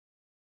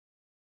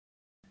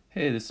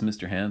Hey, this is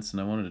Mr.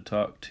 Hanson. I wanted to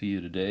talk to you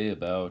today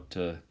about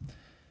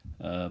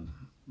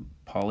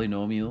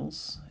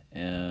polynomials,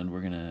 and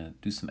we're going to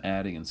do some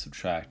adding and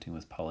subtracting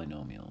with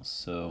polynomials.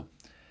 So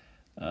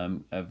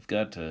I've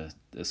got a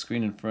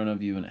screen in front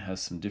of you, and it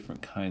has some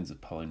different kinds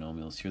of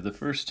polynomials here. The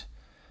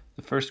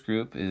first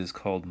group is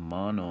called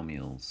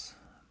monomials.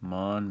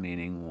 Mon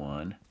meaning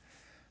one.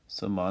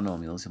 So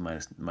monomials,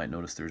 you might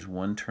notice there's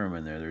one term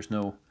in there. There's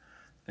no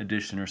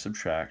addition or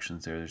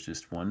subtractions there. There's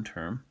just one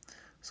term.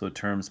 So a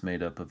term's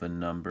made up of a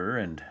number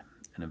and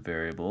a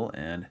variable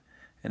and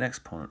an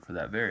exponent for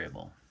that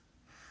variable.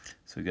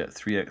 So we got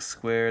 3x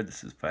squared,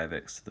 this is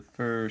 5x to the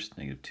first,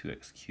 negative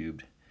 2x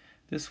cubed.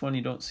 This one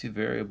you don't see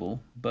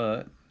variable,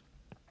 but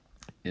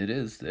it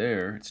is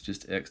there. It's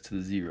just x to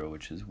the 0,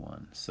 which is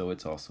 1. So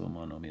it's also a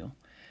monomial.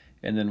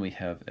 And then we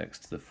have x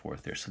to the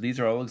fourth there. So these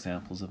are all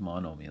examples of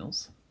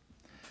monomials.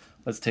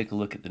 Let's take a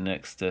look at the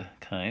next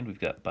kind. We've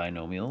got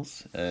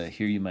binomials.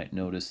 Here you might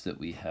notice that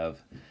we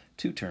have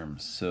two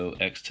terms. So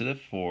x to the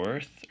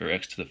fourth, or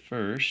x to the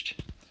first,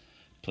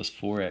 plus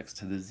 4x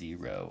to the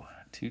 0.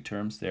 Two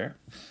terms there.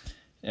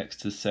 X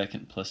to the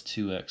second plus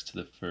 2x to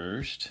the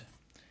first,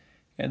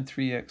 and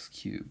 3x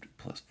cubed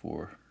plus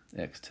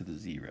 4x to the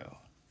 0.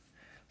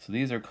 So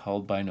these are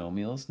called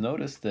binomials.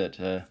 Notice that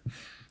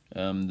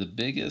the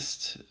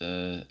biggest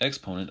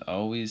exponent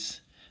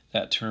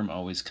that term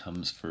always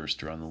comes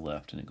first or on the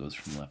left, and it goes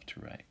from left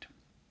to right.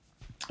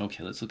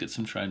 Okay, let's look at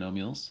some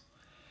trinomials.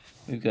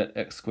 We've got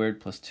x squared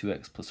plus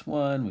 2x plus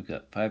 1. We've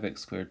got 5x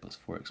squared plus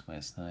 4x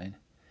minus 9.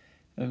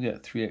 And we've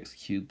got 3x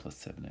cubed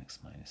plus 7x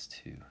minus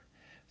 2.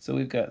 So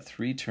we've got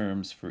three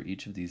terms for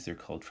each of these. They're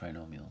called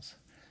trinomials.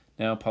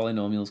 Now,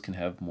 polynomials can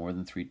have more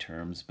than three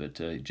terms, but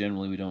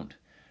generally we don't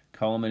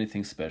call them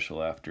anything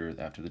special after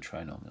the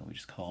trinomial. We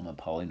just call them a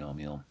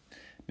polynomial.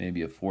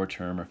 Maybe a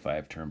 4-term or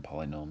 5-term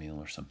polynomial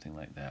or something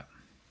like that.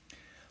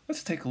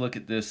 Let's take a look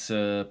at this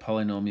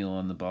polynomial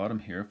on the bottom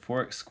here.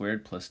 4x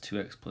squared plus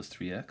 2x plus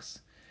 3x.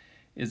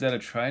 Is that a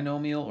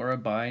trinomial or a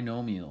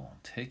binomial?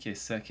 Take a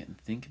second and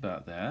think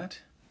about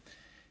that.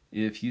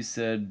 If you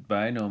said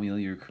binomial,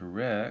 you're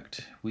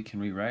correct. We can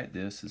rewrite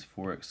this as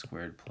 4x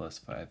squared plus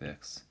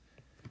 5x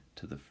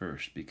to the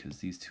first, because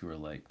these two are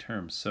like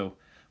terms. So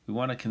we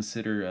want to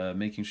consider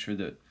making sure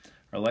that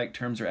our like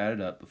terms are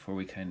added up before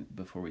we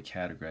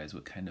categorize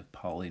what kind of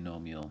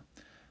polynomial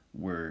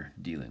we're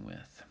dealing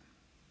with.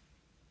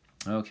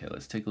 Okay,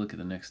 let's take a look at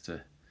the next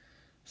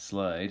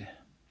slide.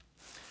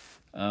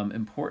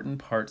 Important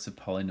parts of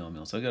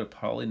polynomials. So I've got a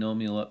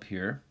polynomial up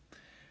here.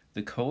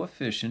 The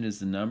coefficient is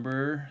the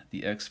number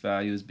the x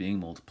value is being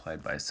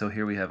multiplied by. So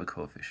here we have a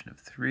coefficient of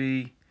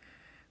 3.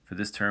 For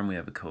this term we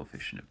have a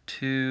coefficient of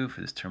 2. For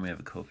this term we have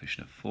a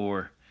coefficient of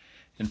 4.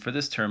 And for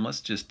this term,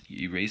 let's just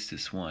erase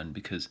this one,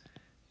 because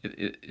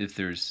if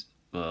there's,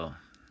 well,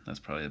 that's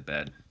probably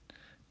a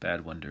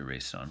bad one to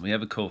erase on. We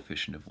have a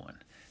coefficient of 1.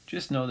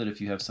 Just know that if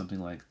you have something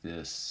like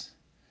this,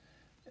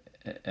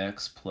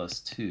 x plus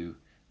 2,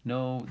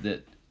 know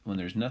that when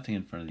there's nothing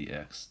in front of the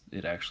x,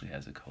 it actually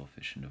has a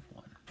coefficient of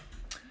 1.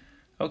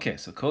 Okay,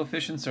 so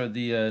coefficients are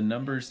the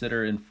numbers that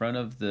are in front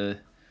of the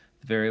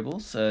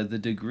variables. The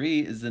degree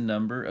is the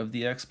number of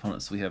the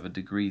exponents. So we have a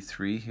degree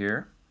 3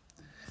 here.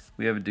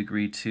 We have a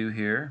degree 2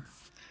 here,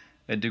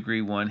 a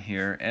degree 1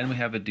 here, and we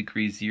have a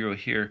degree 0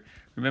 here.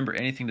 Remember,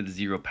 anything to the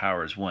 0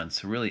 power is 1,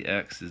 so really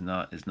x is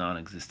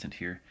non-existent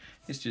here.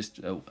 It's just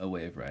a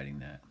way of writing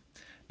that.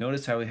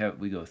 Notice how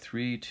we go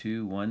 3,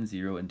 2, 1,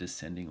 0 in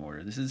descending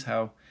order. This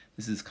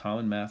is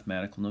common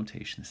mathematical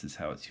notation. This is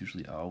how it's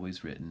usually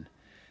always written.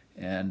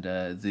 And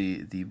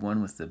the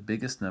one with the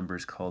biggest number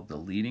is called the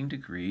leading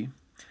degree,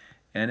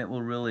 and it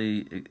will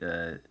really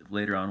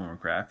later on when we're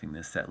graphing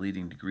this, that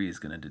leading degree is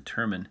going to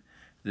determine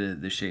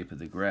the shape of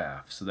the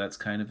graph. So that's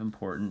kind of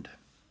important.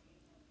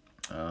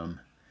 It'll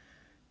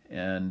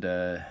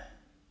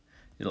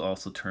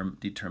also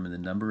determine the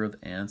number of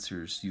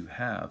answers you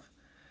have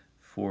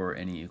for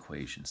any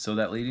equation. So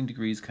that leading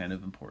degree is kind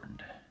of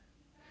important.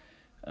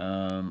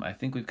 I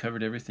think we've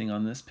covered everything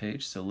on this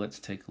page, so let's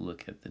take a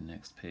look at the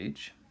next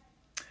page.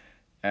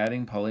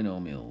 Adding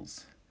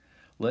polynomials.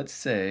 Let's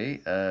say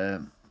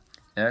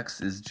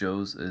x is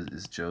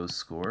Joe's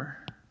score.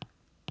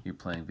 You're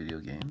playing video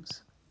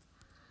games,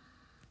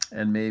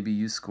 and maybe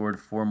you scored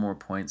 4 more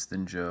points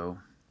than Joe,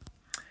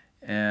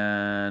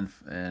 and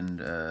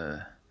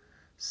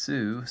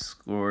Sue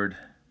scored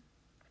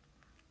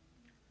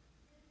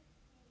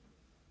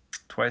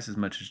twice as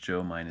much as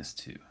Joe minus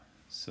 2.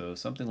 So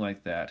something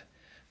like that.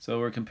 So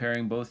we're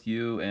comparing both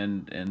you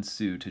and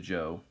Sue to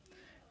Joe.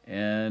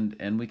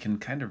 And we can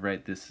kind of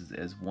write this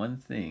as one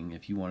thing.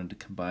 If you wanted to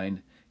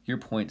combine your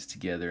points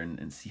together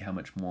and see how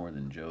much more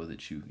than Joe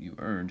that you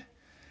earned,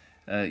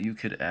 you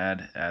could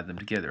add them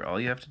together.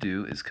 All you have to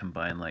do is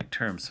combine like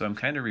terms. So I'm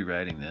kind of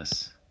rewriting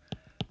this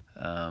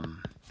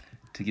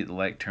to get the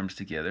like terms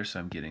together. So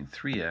I'm getting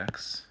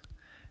 3x,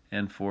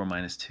 and 4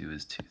 minus 2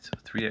 is 2. So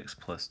 3x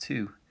plus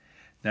 2.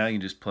 Now you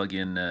can just plug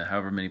in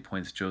however many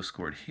points Joe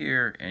scored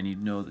here, and you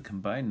know the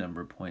combined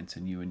number of points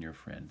in you and your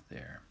friend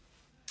there.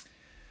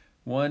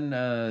 One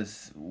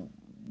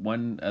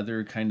one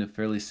other kind of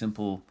fairly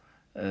simple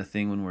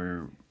thing when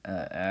we're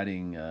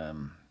adding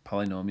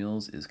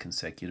polynomials is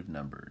consecutive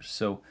numbers.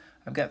 So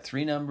I've got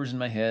three numbers in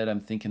my head,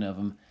 I'm thinking of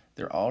them,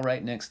 they're all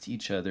right next to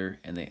each other,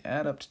 and they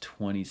add up to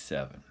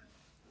 27.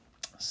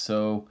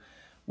 So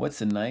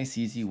what's a nice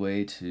easy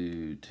way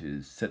to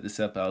set this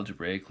up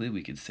algebraically?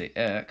 We could say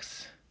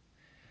x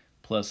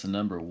plus a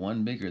number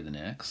 1 bigger than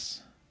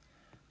x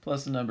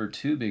plus a number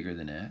 2 bigger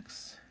than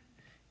x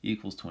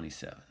equals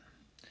 27.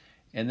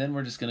 And then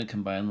we're just going to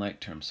combine like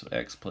terms. So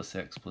x plus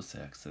x plus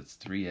x, that's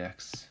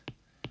 3x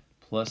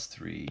plus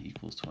 3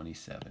 equals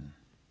 27.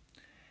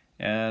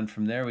 And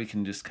from there we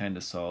can just kind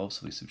of solve.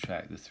 So we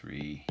subtract the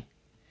 3.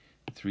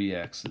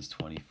 3x is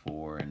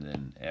 24, and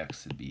then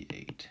x would be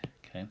 8.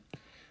 Okay.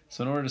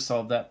 So in order to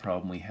solve that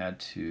problem, we had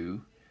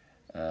to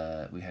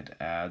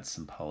add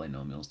some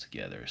polynomials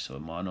together. So a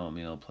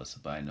monomial plus a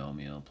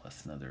binomial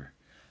plus another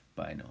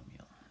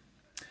binomial.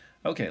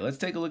 Okay, let's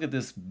take a look at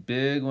this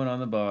big one on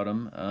the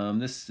bottom.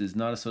 This is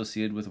not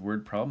associated with a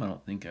word problem. I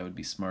don't think I would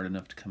be smart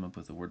enough to come up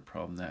with a word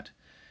problem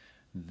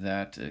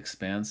that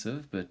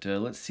expansive, but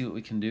let's see what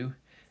we can do.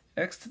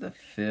 X to the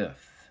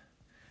 5th.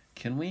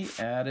 Can we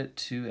add it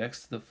to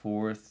x to the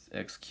 4th,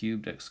 x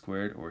cubed, x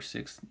squared, or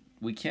 6?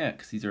 We can't,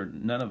 because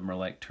none of them are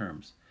like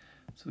terms.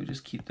 So we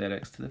just keep that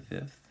x to the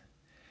 5th.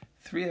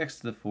 3x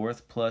to the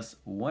 4th plus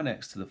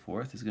 1x to the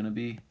 4th is going to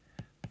be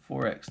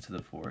 4x to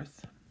the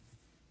 4th.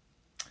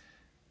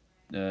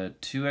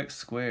 2x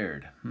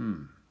squared.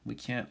 We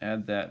can't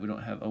add that. We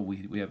don't have,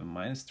 we have a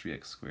minus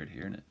 3x squared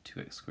here and a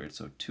 2x squared.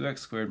 So 2x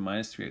squared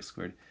minus 3x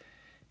squared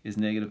is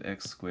negative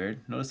x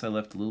squared. Notice I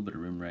left a little bit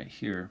of room right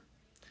here.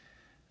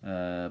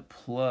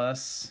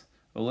 Plus,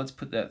 let's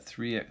put that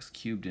 3x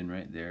cubed in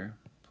right there.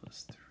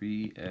 Plus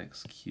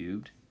 3x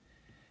cubed.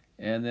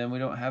 And then we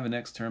don't have an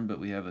x term, but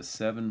we have a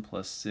 7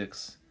 plus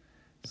 6.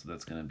 So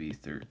that's going to be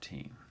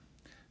 13.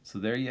 So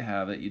there you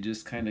have it. You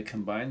just kind of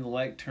combine the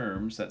like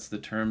terms. That's the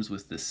terms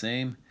with the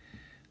same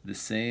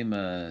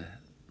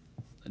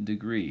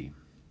degree.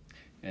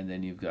 And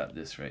then you've got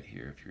this right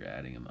here if you're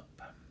adding them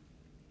up.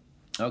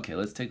 Okay,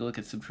 let's take a look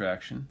at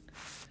subtraction.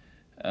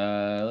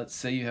 Let's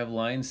say you have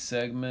line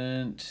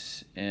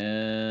segment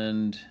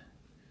and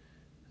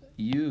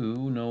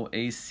you know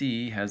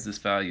AC has this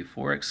value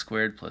 4x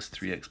squared plus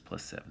 3x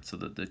plus 7. So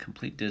the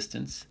complete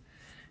distance.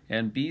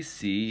 And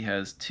BC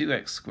has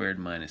 2x squared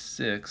minus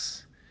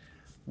 6.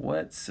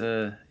 What's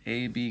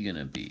AB going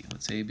to be?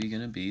 What's AB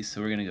going to be?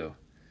 So we're going to go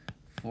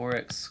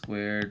 4x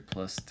squared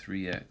plus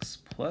 3x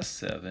plus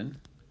 7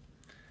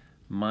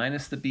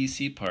 minus the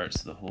BC part,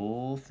 so the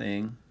whole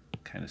thing,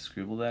 kind of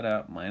scribble that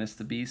out, minus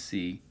the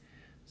BC,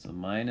 so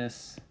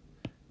minus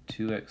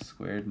 2x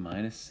squared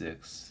minus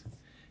 6.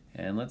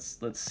 And let's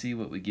see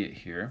what we get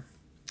here.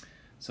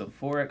 So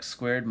 4x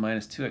squared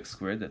minus 2x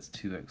squared, that's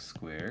 2x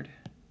squared.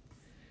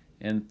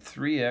 And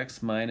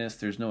 3x minus,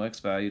 there's no x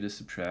value to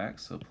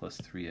subtract, so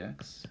plus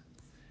 3x.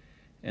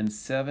 And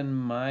 7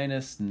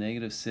 minus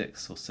negative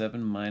 6, so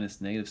 7 minus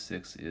negative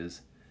 6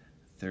 is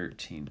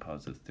 13,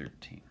 positive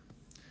 13.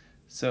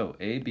 So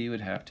AB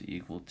would have to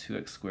equal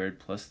 2x squared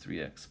plus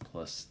 3x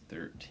plus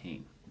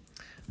 13.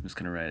 I'm just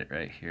going to write it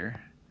right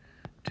here.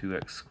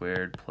 2x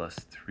squared plus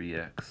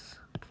 3x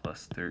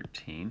plus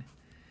 13.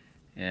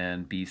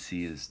 And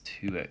BC is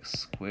 2x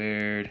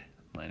squared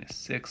minus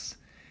 6.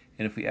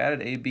 And if we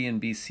added AB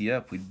and BC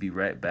up, we'd be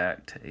right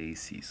back to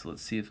AC. So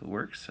let's see if it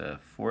works.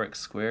 4x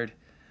squared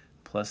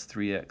plus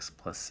 3x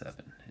plus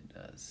 7. It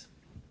does.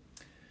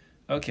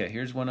 Okay,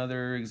 here's one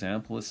other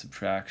example of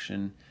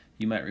subtraction.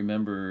 You might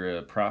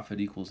remember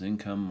profit equals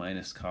income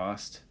minus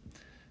cost.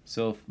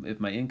 So if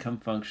my income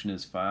function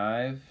is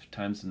 5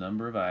 times the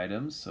number of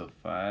items, so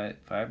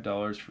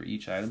 $5 for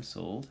each item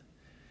sold,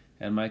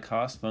 and my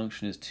cost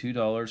function is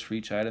 $2 for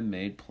each item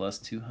made plus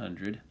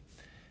 200,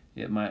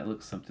 it might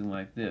look something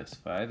like this.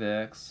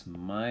 5x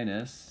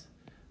minus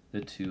the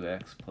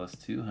 2x plus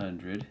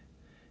 200.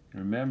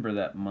 And remember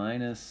that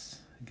minus,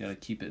 you got to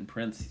keep it in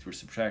parentheses. We're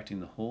subtracting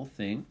the whole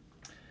thing.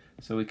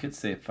 So we could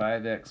say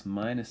 5x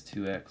minus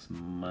 2x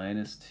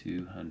minus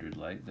 200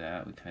 like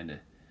that. We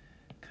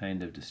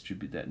kind of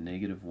distribute that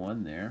negative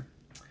 1 there.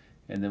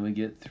 And then we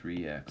get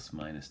 3x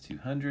minus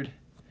 200.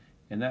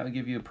 And that would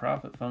give you a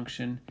profit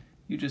function.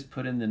 You just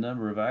put in the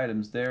number of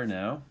items there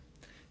now,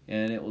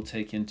 and it will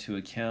take into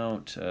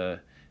account the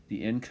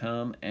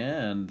income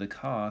and the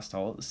cost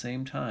all at the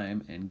same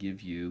time and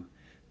give you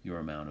your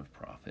amount of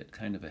profit.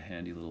 Kind of a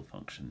handy little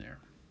function there.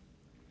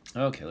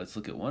 Okay, let's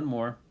look at one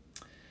more.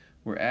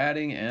 We're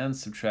adding and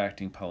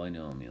subtracting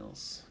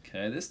polynomials.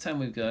 Okay, this time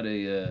we've got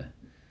a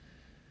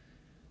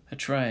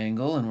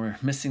triangle and we're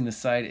missing the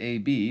side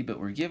AB, but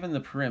we're given the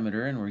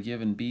perimeter and we're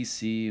given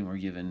BC and we're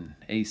given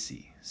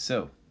AC.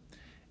 So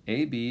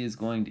AB is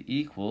going to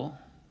equal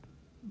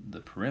the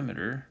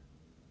perimeter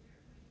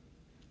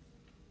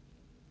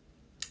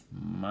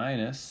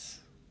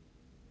minus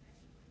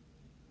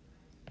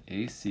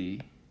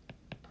AC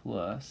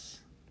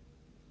plus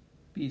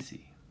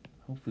BC.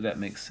 Hopefully that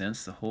makes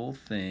sense. The whole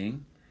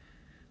thing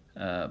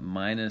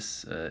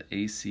minus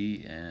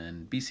AC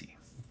and BC.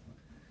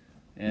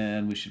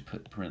 And we should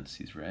put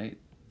parentheses, right?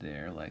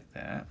 there like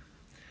that.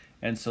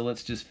 And so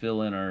let's just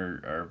fill in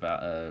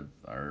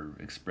our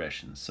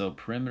expressions. So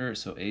perimeter,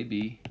 so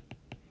AB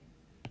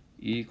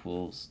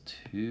equals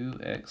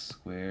 2x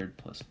squared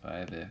plus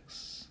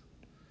 5x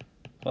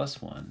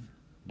plus 1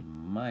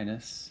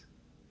 minus,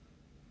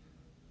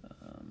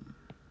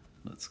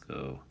 let's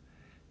go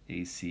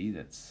AC,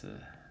 that's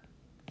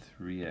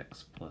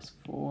 3x plus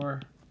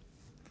 4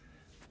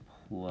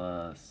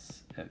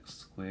 plus x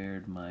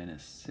squared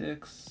minus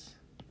 6,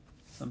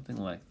 something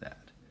like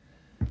that.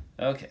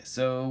 Okay,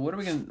 so what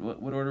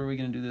order are we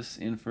going to do this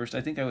in first?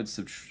 I think I would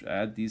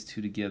add these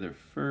two together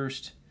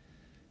first.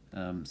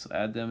 So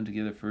add them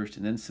together first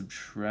and then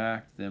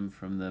subtract them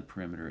from the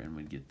perimeter, and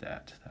we'd get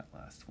that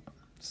last one.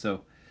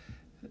 So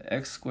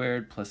x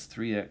squared plus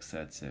 3x,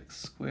 that's x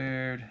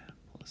squared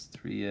plus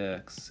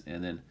 3x,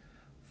 and then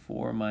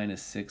 4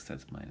 minus 6,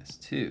 that's minus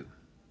 2.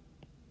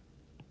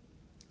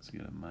 So we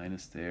got a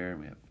minus there, and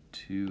we have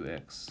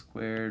 2x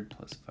squared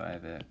plus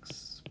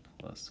 5x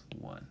plus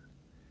 1.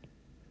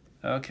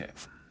 Okay,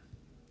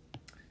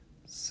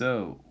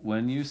 so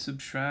when you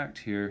subtract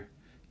here,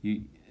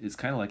 it's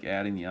kind of like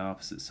adding the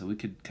opposite, so we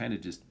could kind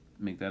of just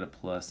make that a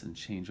plus and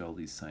change all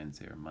these signs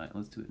there.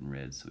 Let's do it in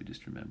red so we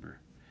just remember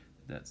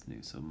that's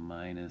new. So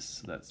minus,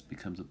 so that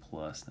becomes a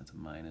plus, and that's a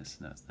minus,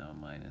 and that's now a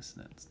minus,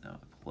 and that's now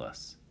a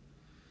plus.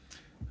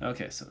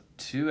 Okay, so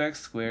 2x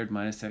squared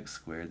minus x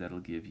squared, that'll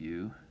give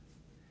you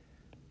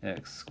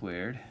x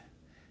squared,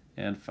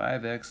 and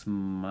 5x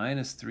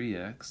minus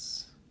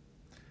 3x,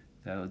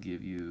 that'll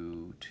give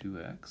you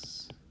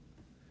 2x,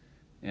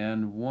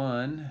 and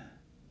 1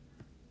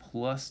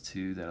 plus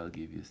 2, that'll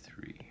give you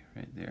 3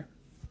 right there.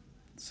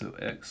 So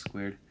x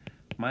squared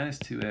minus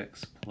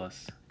 2x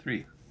plus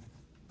 3.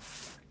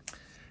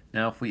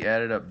 Now if we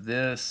added up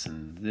this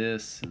and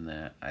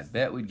that, I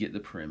bet we'd get the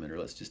perimeter.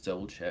 Let's just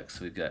double check.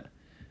 So we've got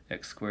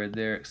x squared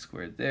there,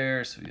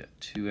 so we got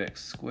 2x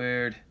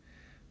squared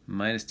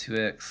minus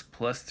 2x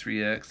plus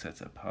 3x,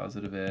 that's a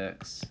positive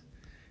x.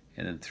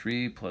 And then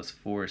 3 plus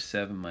 4 is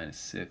 7, minus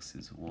 6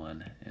 is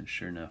 1. And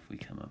sure enough, we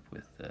come up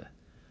with the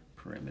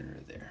perimeter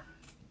there.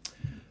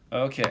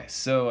 Okay,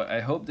 so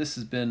I hope this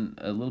has been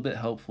a little bit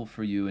helpful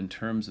for you in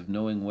terms of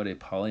knowing what a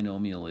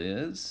polynomial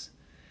is,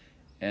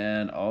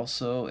 and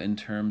also in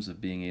terms of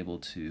being able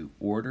to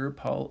order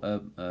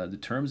the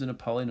terms in a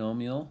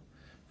polynomial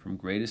from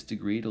greatest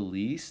degree to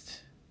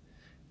least.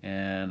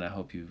 And I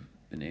hope you've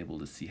been able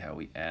to see how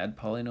we add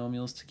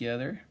polynomials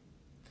together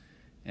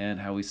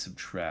and how we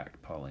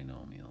subtract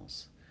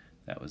polynomials.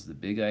 That was the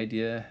big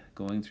idea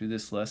going through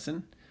this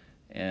lesson,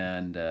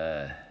 and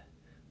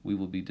we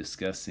will be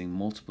discussing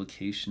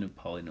multiplication of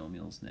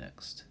polynomials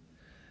next.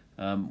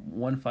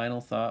 One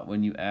final thought: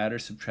 when you add or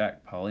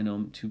subtract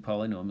two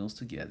polynomials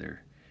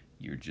together,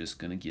 you're just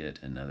going to get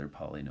another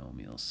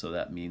polynomial. So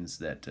that means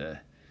that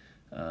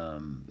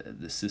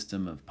the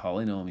system of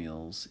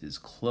polynomials is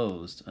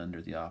closed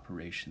under the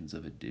operations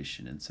of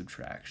addition and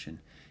subtraction.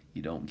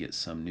 You don't get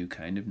some new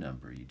kind of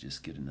number, you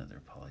just get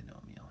another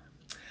polynomial.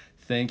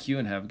 Thank you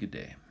and have a good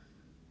day.